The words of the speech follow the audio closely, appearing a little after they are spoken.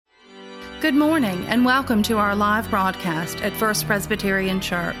Good morning and welcome to our live broadcast at First Presbyterian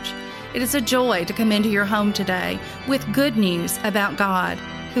Church. It is a joy to come into your home today with good news about God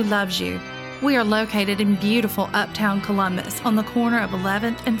who loves you. We are located in beautiful uptown Columbus on the corner of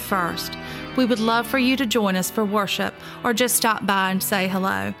 11th and 1st. We would love for you to join us for worship or just stop by and say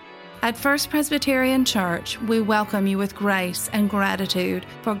hello. At First Presbyterian Church, we welcome you with grace and gratitude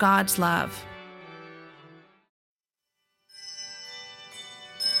for God's love.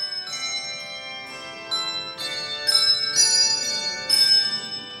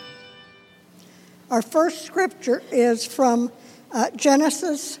 Our first scripture is from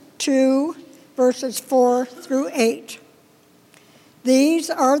Genesis 2, verses 4 through 8. These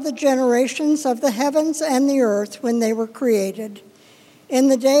are the generations of the heavens and the earth when they were created. In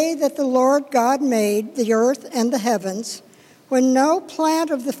the day that the Lord God made the earth and the heavens, when no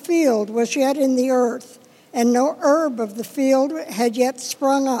plant of the field was yet in the earth, and no herb of the field had yet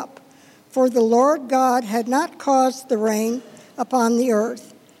sprung up, for the Lord God had not caused the rain upon the earth,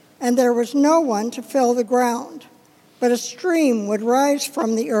 and there was no one to fill the ground. But a stream would rise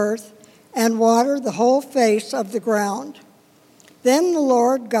from the earth and water the whole face of the ground. Then the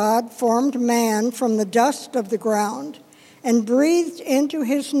Lord God formed man from the dust of the ground and breathed into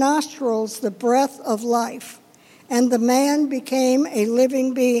his nostrils the breath of life, and the man became a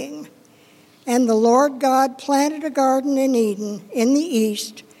living being. And the Lord God planted a garden in Eden in the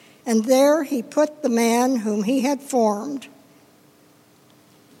east, and there he put the man whom he had formed.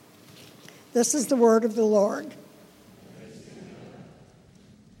 This is the word of the Lord.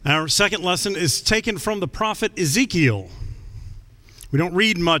 Our second lesson is taken from the prophet Ezekiel. We don't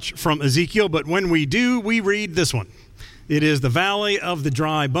read much from Ezekiel, but when we do, we read this one. It is the Valley of the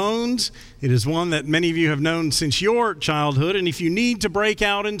Dry Bones. It is one that many of you have known since your childhood, and if you need to break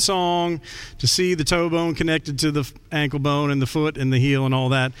out in song to see the toe bone connected to the ankle bone and the foot and the heel and all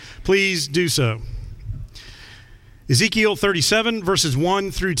that, please do so. Ezekiel 37, verses 1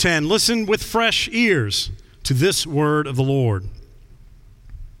 through 10. Listen with fresh ears to this word of the Lord.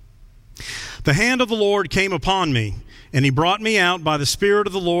 The hand of the Lord came upon me, and he brought me out by the Spirit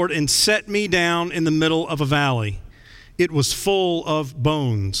of the Lord and set me down in the middle of a valley. It was full of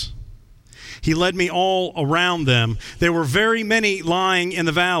bones. He led me all around them. There were very many lying in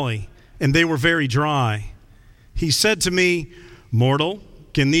the valley, and they were very dry. He said to me, "Mortal,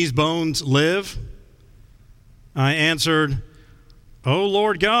 can these bones live?" I answered, "O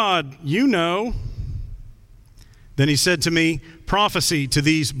Lord God, you know." Then he said to me, "Prophesy to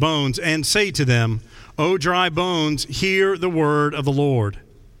these bones and say to them, O dry bones, hear the word of the Lord.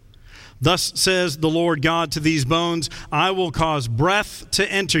 Thus says the Lord God to these bones, I will cause breath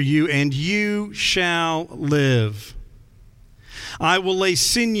to enter you, and you shall live. I will lay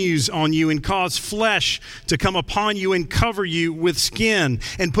sinews on you and cause flesh to come upon you and cover you with skin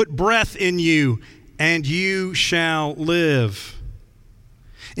and put breath in you, and you shall live.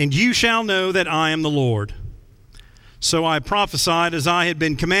 And you shall know that I am the Lord." So I prophesied as I had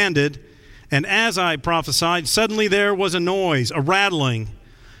been commanded, and as I prophesied, suddenly there was a noise, a rattling,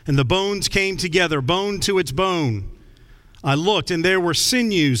 and the bones came together, bone to its bone. I looked, and there were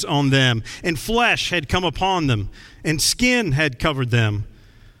sinews on them, and flesh had come upon them, and skin had covered them,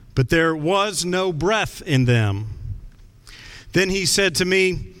 but there was no breath in them. Then he said to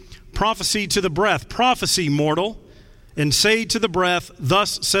me, "Prophesy to the breath, prophesy, mortal, and say to the breath,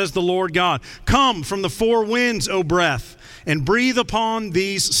 Thus says the Lord God, Come from the four winds, O breath, and breathe upon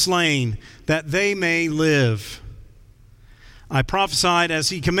these slain, that they may live." I prophesied as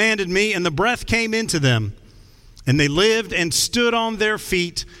he commanded me, and the breath came into them, and they lived and stood on their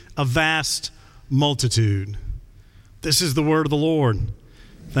feet, a vast multitude. This is the word of the Lord.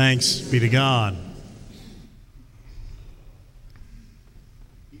 Thanks be to God.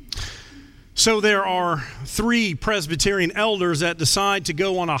 So there are 3 Presbyterian elders that decide to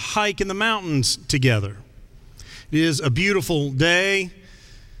go on a hike in the mountains together. It is a beautiful day,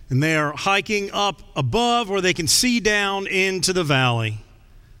 and they are hiking up above where they can see down into the valley.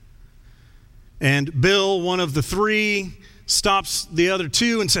 And Bill, one of the 3, stops the other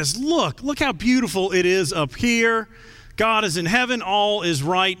 2 and says, Look how beautiful it is up here. God is in heaven. All is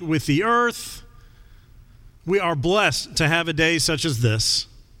right with the earth. We are blessed to have a day such as this.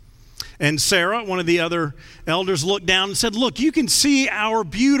 And Sarah, one of the other elders, looked down and said, "Look, you can see our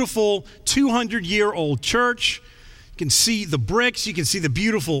beautiful 200-year-old church. You can see the bricks. You can see the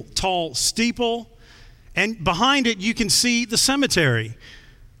beautiful tall steeple. And behind it, you can see the cemetery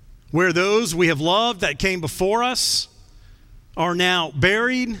where those we have loved that came before us are now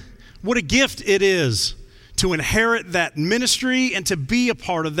buried. What a gift it is to inherit that ministry and to be a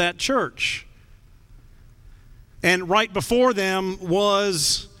part of that church." And right before them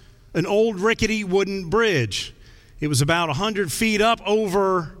was an old rickety wooden bridge. It was about 100 feet up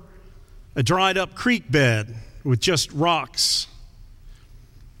over a dried up creek bed with just rocks.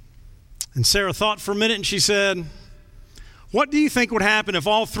 And Sarah thought for a minute and she said, what do you think would happen if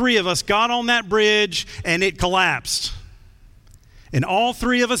all three of us got on that bridge and it collapsed? And all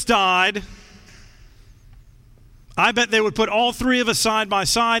three of us died. I bet they would put all three of us side by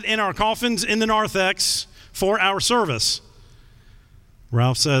side in our coffins in the narthex for our service.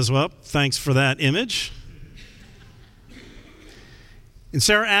 Ralph says, well, thanks for that image. And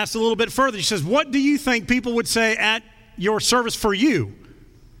Sarah asked a little bit further. She says, what do you think people would say at your service for you?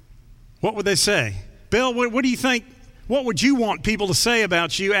 What would they say? Bill, what do you think? What would you want people to say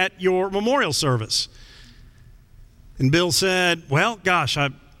about you at your memorial service? And Bill said, well, gosh, I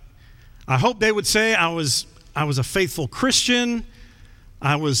hope they would say I was a faithful Christian.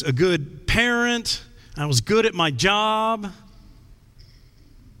 I was a good parent. I was good at my job.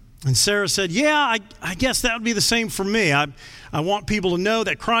 And Sarah said, yeah, I guess that would be the same for me. I want people to know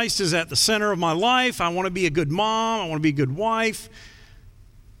that Christ is at the center of my life. I want to be a good mom. I want to be a good wife.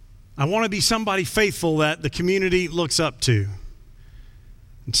 I want to be somebody faithful that the community looks up to.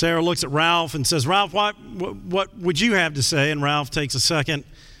 And Sarah looks at Ralph and says, Ralph, what would you have to say? And Ralph takes a second.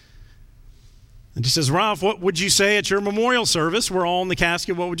 And she says, Ralph, what would you say at your memorial service? We're all in the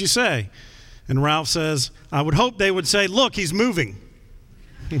casket. What would you say? And Ralph says, I would hope they would say, look, he's moving.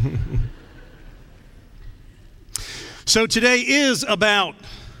 So today is about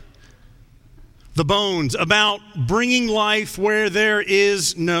the bones, about bringing life where there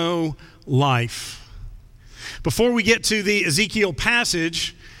is no life. Before we get to the Ezekiel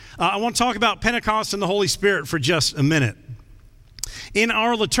passage, I want to talk about Pentecost and the Holy Spirit for just a minute. In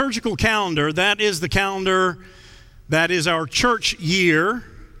our liturgical calendar, that is the calendar that is our church year,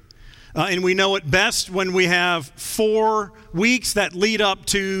 and we know it best when we have 4 weeks that lead up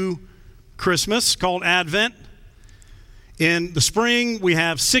to Christmas, called Advent. In the spring, we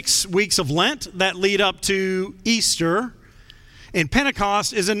have 6 weeks of Lent that lead up to Easter. And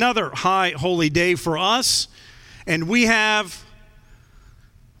Pentecost is another high holy day for us. And we have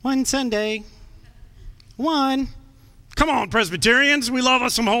one Sunday. One. Come on, Presbyterians. We love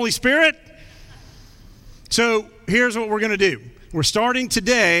us some Holy Spirit. So here's what we're going to do. We're starting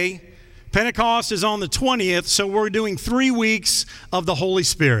today. Pentecost is on the 20th, so we're doing 3 weeks of the Holy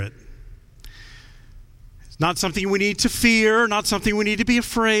Spirit. It's not something we need to fear, not something we need to be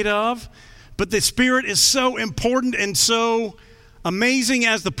afraid of, but the Spirit is so important and so amazing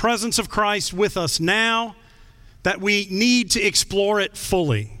as the presence of Christ with us now that we need to explore it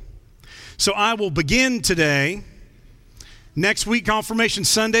fully. So I will begin today. Next week, Confirmation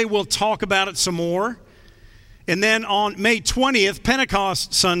Sunday, we'll talk about it some more. And then on May 20th,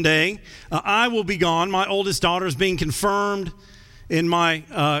 Pentecost Sunday, I will be gone. My oldest daughter is being confirmed in my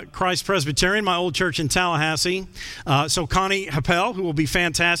Christ Presbyterian, my old church in Tallahassee. So Connie Happel, who will be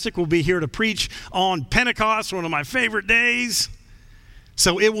fantastic, will be here to preach on Pentecost, one of my favorite days.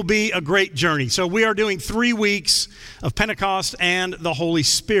 So it will be a great journey. So we are doing 3 weeks of Pentecost and the Holy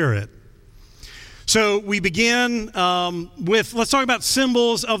Spirit. So we begin with, let's talk about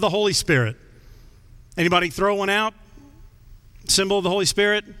symbols of the Holy Spirit. Anybody throw one out? Symbol of the Holy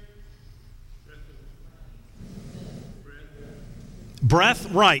Spirit?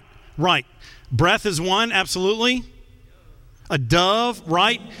 Breath, right. Breath is one, absolutely. A dove,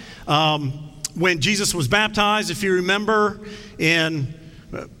 right. When Jesus was baptized, if you remember, in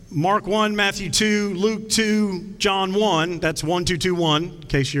Mark 1, Matthew 2, Luke 2, John 1, that's 1, 2, 2, 1, in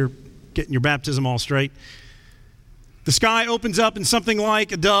case you're getting your baptism all straight. The sky opens up and something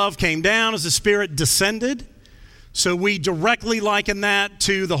like a dove came down as the Spirit descended. So we directly liken that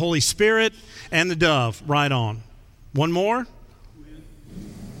to the Holy Spirit and the dove. Right on. One more.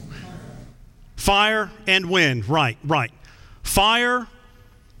 Fire and wind. Right. Fire.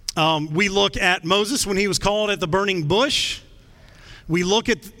 We look at Moses when he was called at the burning bush. We look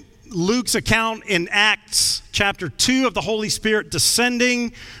at Luke's account in Acts chapter 2 of the Holy Spirit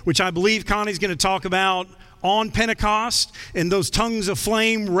descending, which I believe Connie's going to talk about on Pentecost, and those tongues of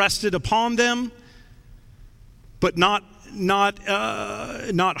flame rested upon them, but not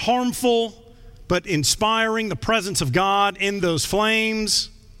harmful, but inspiring the presence of God in those flames.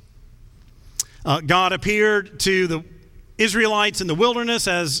 God appeared to the Israelites in the wilderness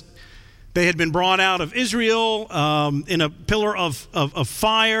as they had been brought out of Israel in a pillar of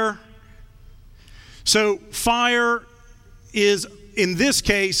fire. So fire is, in this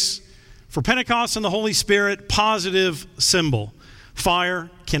case, for Pentecost and the Holy Spirit, positive symbol.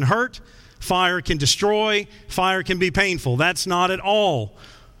 Fire can hurt. Fire can destroy. Fire can be painful. That's not at all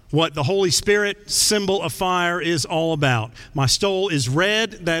what the Holy Spirit symbol of fire is all about. My stole is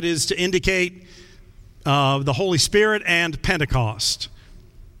red, that is to indicate the Holy Spirit and Pentecost.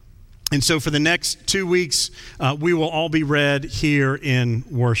 And so for the next 2 weeks, we will all be red here in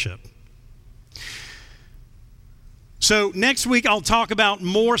worship. So next week, I'll talk about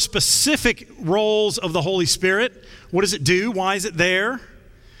more specific roles of the Holy Spirit. What does it do? Why is it there?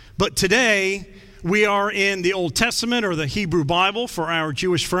 But today, we are in the Old Testament, or the Hebrew Bible for our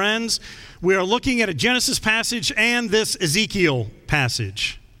Jewish friends. We are looking at a Genesis passage and this Ezekiel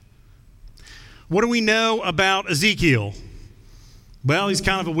passage. What do we know about Ezekiel? Well, he's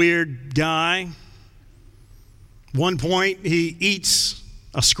kind of a weird guy. One point, he eats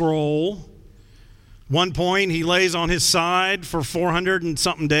a scroll. One point, he lays on his side for 400 and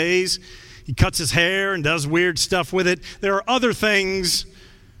something days. He cuts his hair and does weird stuff with it. There are other things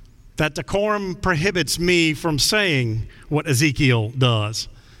that decorum prohibits me from saying what Ezekiel does.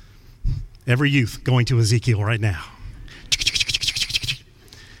 Every youth going to Ezekiel right now.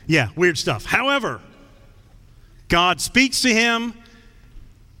 Yeah, weird stuff. However, God speaks to him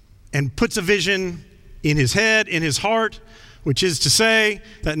and puts a vision in his head, in his heart, which is to say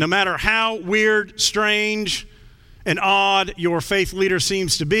that no matter how weird, strange, and odd your faith leader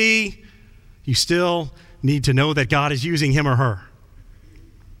seems to be, you still need to know that God is using him or her.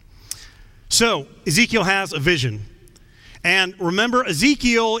 So, Ezekiel has a vision. And remember,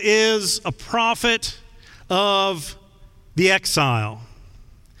 Ezekiel is a prophet of the exile.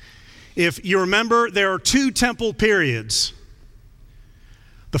 If you remember, there are 2 temple periods.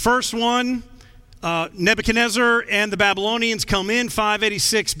 The first one, Nebuchadnezzar and the Babylonians come in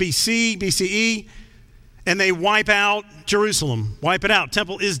 586 BCE, and they wipe out Jerusalem, wipe it out.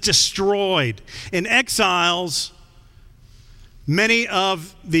 Temple is destroyed. In exiles, many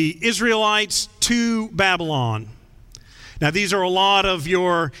of the Israelites to Babylon. Now, these are a lot of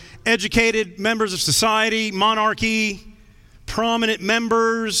your educated members of society, monarchy, prominent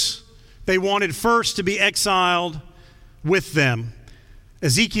members. They wanted first to be exiled with them.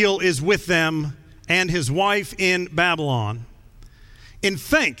 Ezekiel is with them and his wife in Babylon. And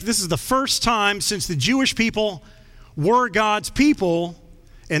think, this is the first time since the Jewish people were God's people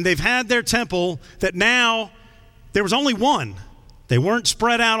and they've had their temple that now there was only one. They weren't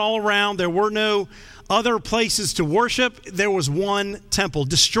spread out all around. There were no other places to worship. There was one temple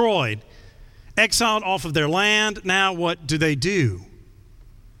destroyed, exiled off of their land. Now what do?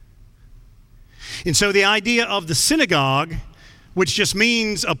 And so the idea of the synagogue, which just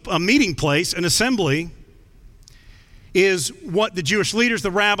means a meeting place, an assembly, is what the Jewish leaders,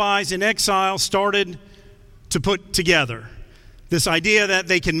 the rabbis in exile, started to put together. This idea that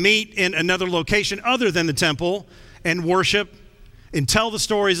they can meet in another location other than the temple and worship and tell the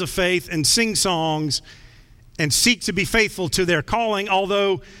stories of faith and sing songs and seek to be faithful to their calling,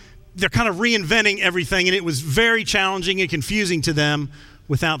 although they're kind of reinventing everything, and it was very challenging and confusing to them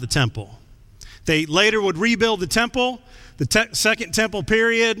without the temple. They later would rebuild the temple. The second temple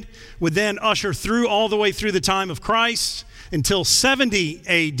period would then usher through all the way through the time of Christ until 70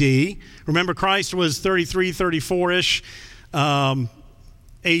 A.D. Remember, Christ was 33, 34-ish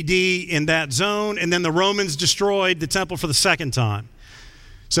A.D. in that zone, and then the Romans destroyed the temple for the second time.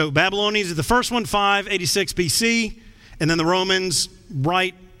 So Babylonians is the first one, 586 B.C., and then the Romans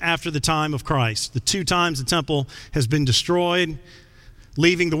right after the time of Christ. The 2 times the temple has been destroyed,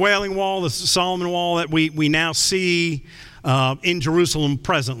 leaving the Wailing Wall, the Solomon Wall that we now see in Jerusalem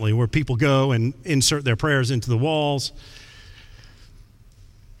presently, where people go and insert their prayers into the walls.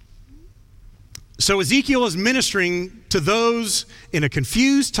 So Ezekiel is ministering to those in a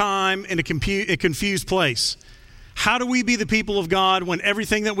confused time, in a confused place. How do we be the people of God when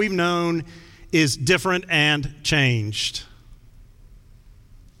everything that we've known is different and changed?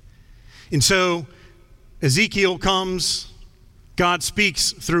 And so Ezekiel comes, God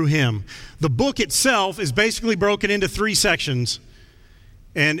speaks through him. The book itself is basically broken into 3 sections.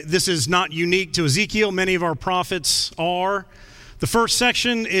 And this is not unique to Ezekiel. Many of our prophets are. The first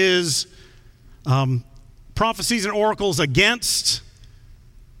section is prophecies and oracles against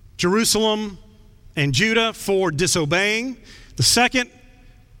Jerusalem and Judah for disobeying. The second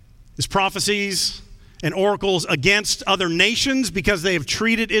is prophecies and oracles against other nations because they have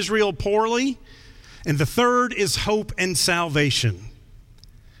treated Israel poorly. And the third is hope and salvation.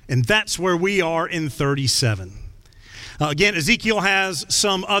 And that's where we are in 37. Again, Ezekiel has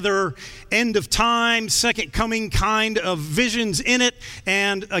some other end of time, second coming kind of visions in it,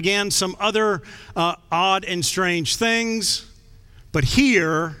 and again, some other odd and strange things. But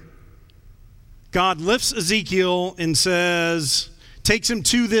here, God lifts Ezekiel and takes him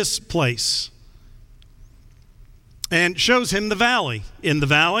to this place. and shows him the valley. In the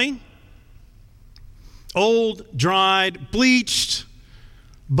valley, old, dried, bleached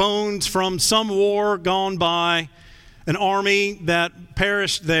bones from some war gone by, an army that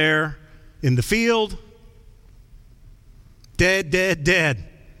perished there in the field. Dead, dead, dead.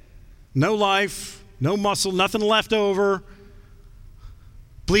 No life, no muscle, nothing left over.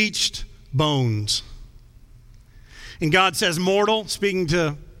 Bleached bones. And God says, mortal, speaking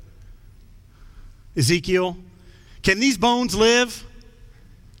to Ezekiel, can these bones live?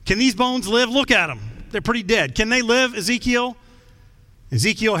 Can these bones live? Look at them. They're pretty dead. Can they live, Ezekiel?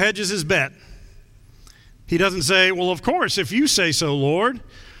 Ezekiel hedges his bet. He doesn't say, well, of course, if you say so, Lord.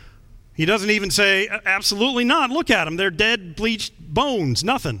 He doesn't even say, absolutely not. Look at them. They're dead, bleached bones.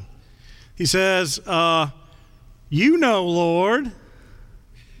 Nothing. He says, you know, Lord.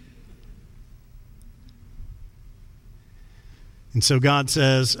 And so God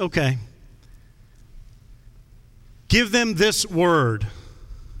says, okay, give them this word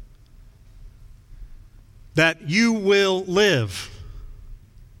that you will live.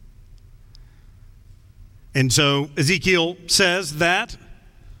 And so Ezekiel says that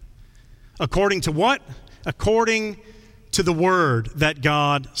according to what? According to the word that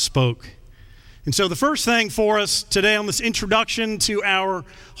God spoke. And so the first thing for us today on this introduction to our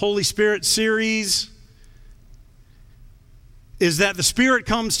Holy Spirit series is that the Spirit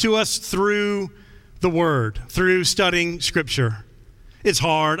comes to us through the Word, through studying Scripture. It's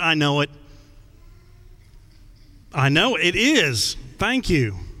hard, I know it. I know it is. Thank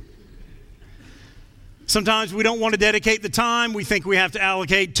you. Sometimes we don't want to dedicate the time. We think we have to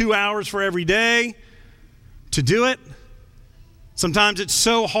allocate 2 hours for every day to do it. Sometimes it's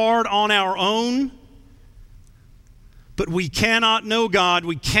so hard on our own. But we cannot know God,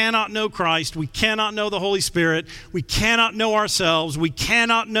 we cannot know Christ, we cannot know the Holy Spirit, we cannot know ourselves, we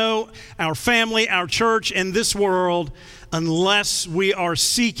cannot know our family, our church, and this world unless we are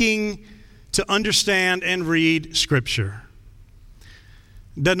seeking to understand and read Scripture.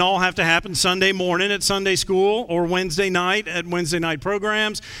 It doesn't all have to happen Sunday morning at Sunday school or Wednesday night at Wednesday night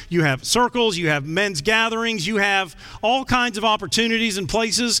programs. You have circles, you have men's gatherings, you have all kinds of opportunities and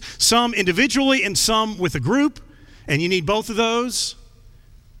places, some individually and some with a group. And you need both of those.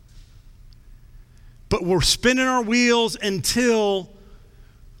 But we're spinning our wheels until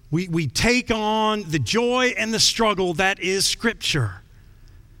we take on the joy and the struggle that is Scripture.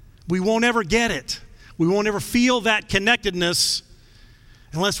 We won't ever get it. We won't ever feel that connectedness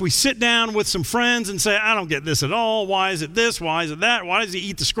unless we sit down with some friends and say, I don't get this at all. Why is it this? Why is it that? Why does he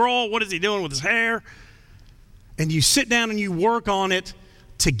eat the scroll? What is he doing with his hair? And you sit down and you work on it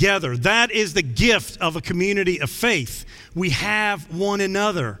together. That is the gift of a community of faith. We have one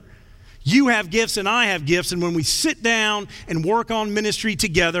another. You have gifts and I have gifts, and when we sit down and work on ministry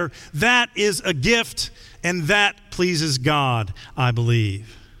together, that is a gift, and that pleases God, I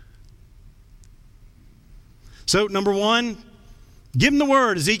believe. So, number one, give them the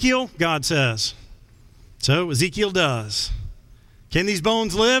word, Ezekiel, God says. So, Ezekiel does. Can these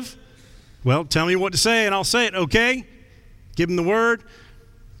bones live? Well, tell me what to say, and I'll say it, okay? Give them the word.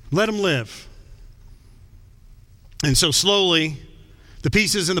 Let them live. And so slowly, the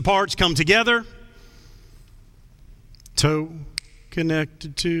pieces and the parts come together. Toe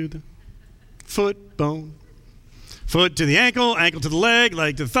connected to the foot bone. Foot to the ankle, ankle to the leg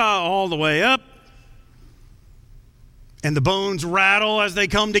to the thigh, all the way up. And the bones rattle as they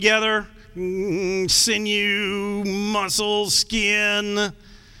come together. Sinew, muscle, skin.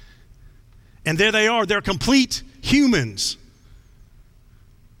 And there they are. They're complete humans.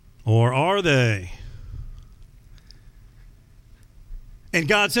 Or are they? And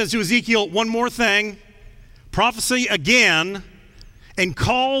God says to Ezekiel, one more thing. Prophesy again and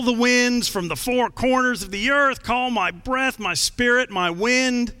call the winds from the four corners of the earth. Call my breath, my spirit, my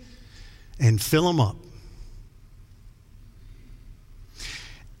wind, and fill them up.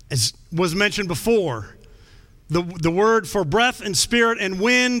 As was mentioned before, the word for breath and spirit and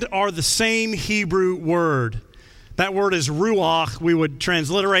wind are the same Hebrew word. That word is ruach. We would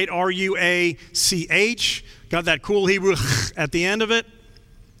transliterate R-U-A-C-H. Got that cool Hebrew at the end of it.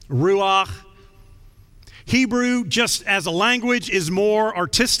 Ruach. Hebrew, just as a language, is more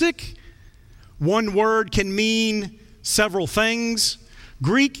artistic. One word can mean several things.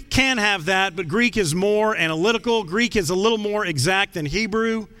 Greek can have that, but Greek is more analytical. Greek is a little more exact than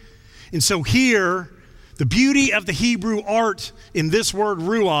Hebrew. And so here, the beauty of the Hebrew art in this word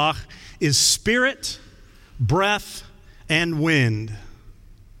ruach is spirit, breath, and wind.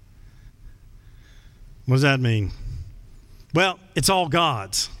 What does that mean? Well, it's all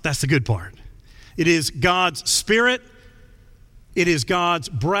God's. That's the good part. It is God's spirit, it is God's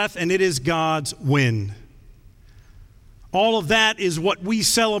breath, and it is God's wind. All of that is what we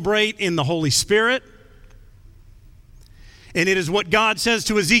celebrate in the Holy Spirit. And it is what God says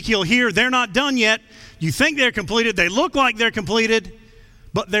to Ezekiel here. They're not done yet. You think they're completed. They look like they're completed,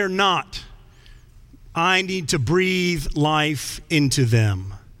 but they're not. I need to breathe life into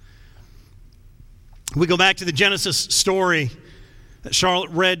them. We go back to the Genesis story that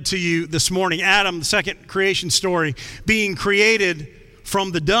Charlotte read to you this morning. Adam, the second creation story, being created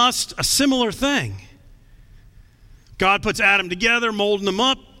from the dust, a similar thing. God puts Adam together, molding him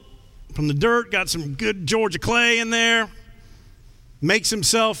up from the dirt, got some good Georgia clay in there, makes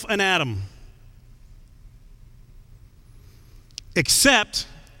himself an Adam. Except,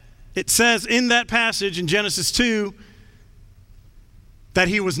 it says in that passage in Genesis 2 that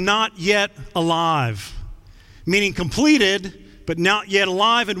he was not yet alive, meaning completed, but not yet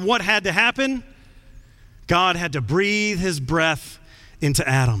alive. And what had to happen? God had to breathe his breath into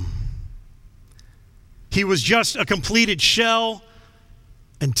Adam. He was just a completed shell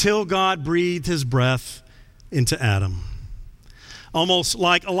until God breathed his breath into Adam. Almost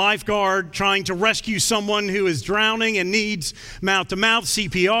like a lifeguard trying to rescue someone who is drowning and needs mouth-to-mouth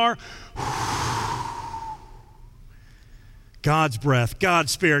CPR. God's breath,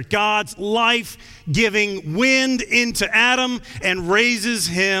 God's Spirit, God's life-giving wind into Adam and raises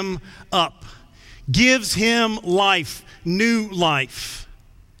him up. Gives him life, new life.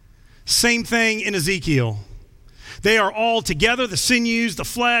 Same thing in Ezekiel. They are all together, the sinews, the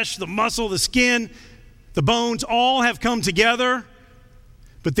flesh, the muscle, the skin, the bones, all have come together,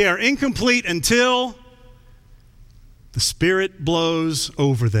 but they are incomplete until the Spirit blows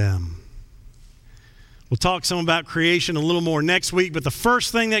over them. We'll talk some about creation a little more next week, but the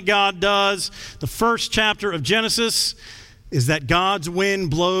first thing that God does, the first chapter of Genesis, is that God's wind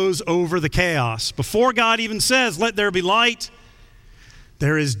blows over the chaos. Before God even says, "Let there be light,"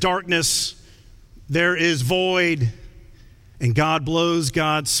 there is darkness, there is void, and God blows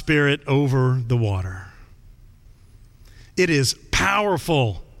God's Spirit over the water. It is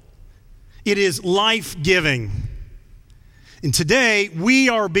powerful. It is life-giving. And today, we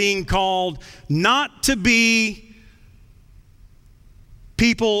are being called not to be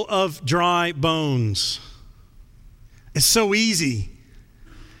people of dry bones. It's so easy.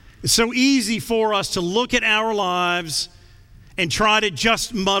 It's so easy for us to look at our lives and try to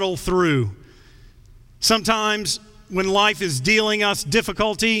just muddle through. Sometimes when life is dealing us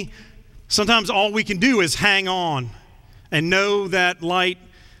difficulty, sometimes all we can do is hang on and know that light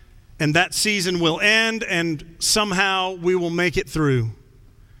and that season will end, and somehow we will make it through.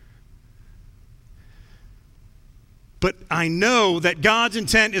 But I know that God's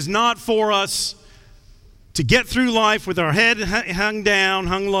intent is not for us to get through life with our head hung down,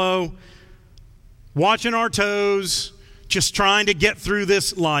 hung low, watching our toes, just trying to get through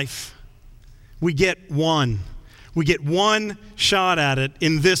this life. We get one. We get one shot at it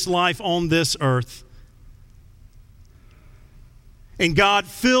in this life on this earth. And God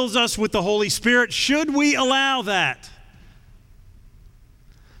fills us with the Holy Spirit. Should we allow that?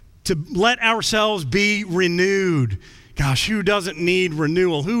 To let ourselves be renewed. Gosh, who doesn't need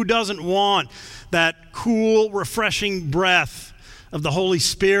renewal? Who doesn't want that cool, refreshing breath of the Holy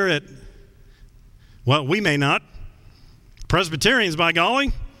Spirit? Well, we may not. Presbyterians, by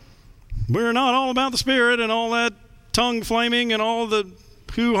golly, we're not all about the Spirit and all that tongue flaming and all the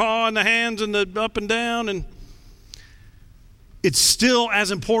hoo-ha and the hands and the up and down, and it's still as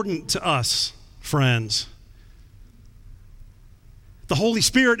important to us, friends. The Holy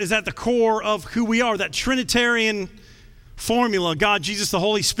Spirit is at the core of who we are, that Trinitarian formula, God, Jesus, the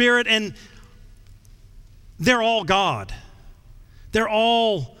Holy Spirit, and they're all God. They're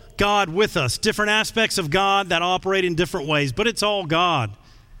all God with us. Different aspects of God that operate in different ways, but it's all God.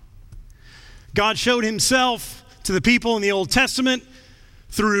 God showed himself to the people in the Old Testament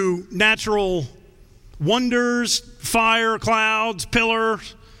through natural wonders, fire, clouds,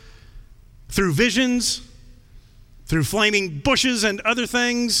 pillars, through visions, through flaming bushes and other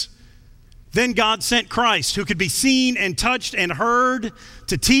things. Then God sent Christ, who could be seen and touched and heard,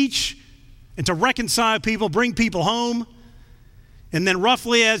 to teach and to reconcile people, bring people home. And then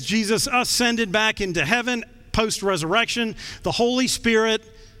roughly as Jesus ascended back into heaven, post-resurrection, the Holy Spirit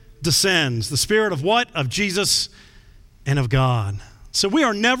descends. The Spirit of what? Of Jesus and of God. So we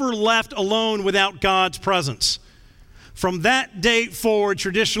are never left alone without God's presence. From that date forward,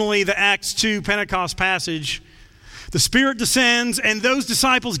 traditionally, the Acts 2 Pentecost passage, the Spirit descends and those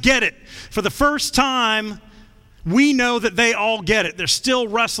disciples get it. For the first time, we know that they all get it. They're still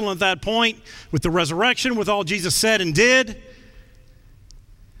wrestling at that point with the resurrection, with all Jesus said and did.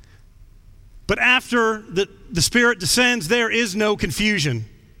 But after the Spirit descends, there is no confusion.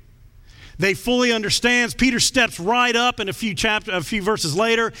 They fully understand. Peter steps right up in a few verses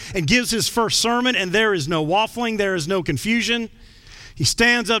later and gives his first sermon, and there is no waffling, there is no confusion. He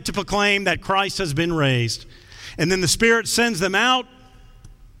stands up to proclaim that Christ has been raised. And then the Spirit sends them out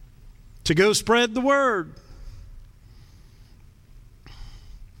to go spread the word.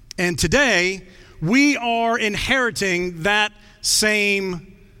 And today, we are inheriting that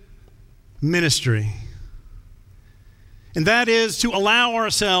same ministry. And that is to allow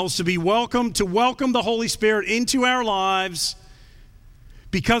ourselves to be welcomed, to welcome the Holy Spirit into our lives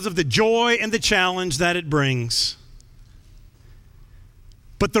because of the joy and the challenge that it brings.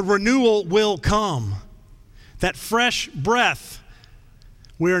 But the renewal will come. That fresh breath.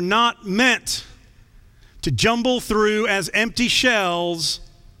 We are not meant to jumble through as empty shells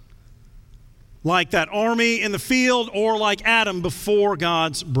like that army in the field or like Adam before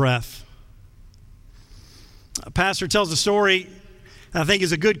God's breath. A pastor tells a story I think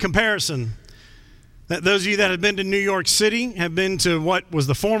is a good comparison. That those of you that have been to New York City have been to what was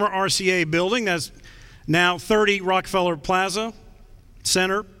the former RCA building, that's now 30 Rockefeller Plaza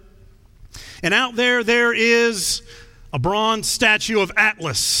Center. And out there is a bronze statue of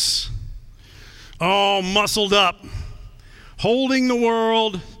Atlas, all muscled up, holding the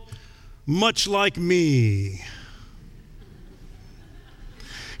world much like me.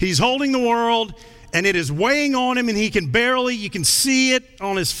 He's holding the world, and it is weighing on him, and you can see it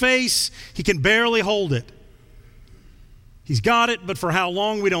on his face, he can barely hold it. He's got it, but for how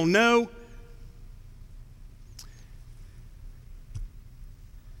long, we don't know.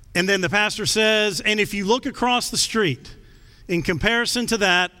 And then the pastor says, and if you look across the street, in comparison to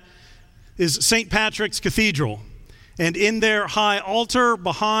that is St. Patrick's Cathedral. And in their high altar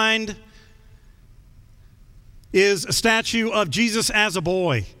behind is a statue of Jesus as a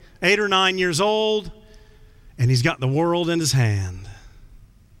boy, 8 or 9 years old, and he's got the world in his hand.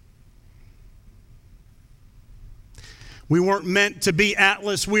 We weren't meant to be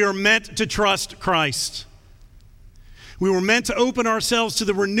Atlas. We are meant to trust Christ. We were meant to open ourselves to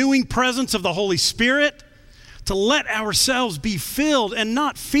the renewing presence of the Holy Spirit, to let ourselves be filled and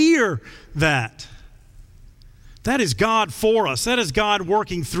not fear that. That is God for us. That is God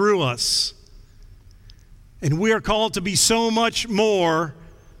working through us. And we are called to be so much more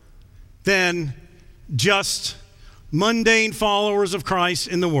than just mundane followers of Christ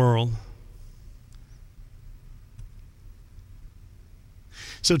in the world.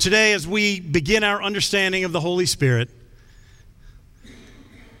 So today, as we begin our understanding of the Holy Spirit,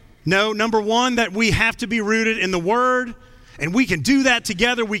 know, number one, that we have to be rooted in the Word, and we can do that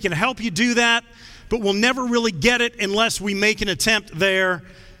together. We can help you do that, but we'll never really get it unless we make an attempt there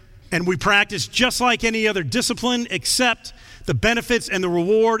and we practice just like any other discipline, except the benefits and the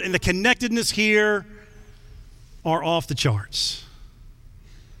reward and the connectedness here are off the charts.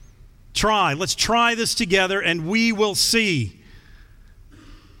 Let's try this together, and we will see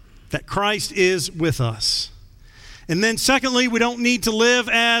that Christ is with us. And then secondly, we don't need to live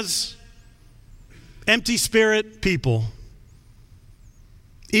as empty spirit people.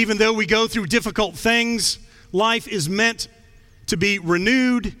 Even though we go through difficult things, life is meant to be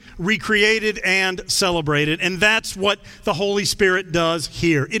renewed, recreated, and celebrated. And that's what the Holy Spirit does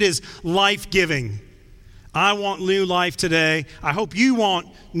here. It is life-giving. I want new life today. I hope you want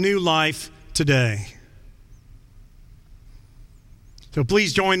new life today. So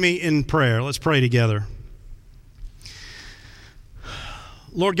please join me in prayer. Let's pray together.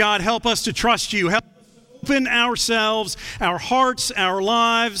 Lord God, help us to trust you. Help us to open ourselves, our hearts, our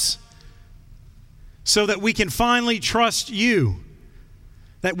lives, so that we can finally trust you,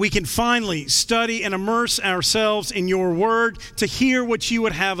 that we can finally study and immerse ourselves in your word to hear what you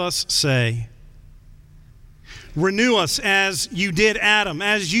would have us say. Renew us as you did Adam,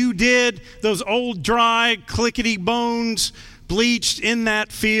 as you did those old dry clickety bones bleached in that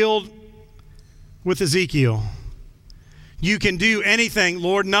field with Ezekiel. You can do anything,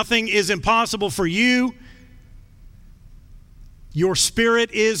 Lord. Nothing is impossible for you. Your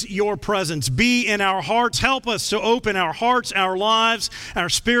Spirit is your presence. Be in our hearts. Help us to open our hearts, our lives, our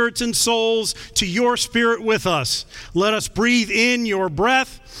spirits and souls to your Spirit with us. Let us breathe in your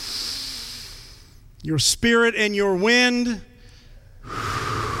breath, your Spirit and your wind,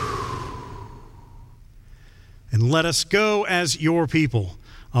 and let us go as your people.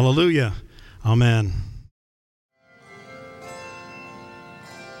 Hallelujah. Amen.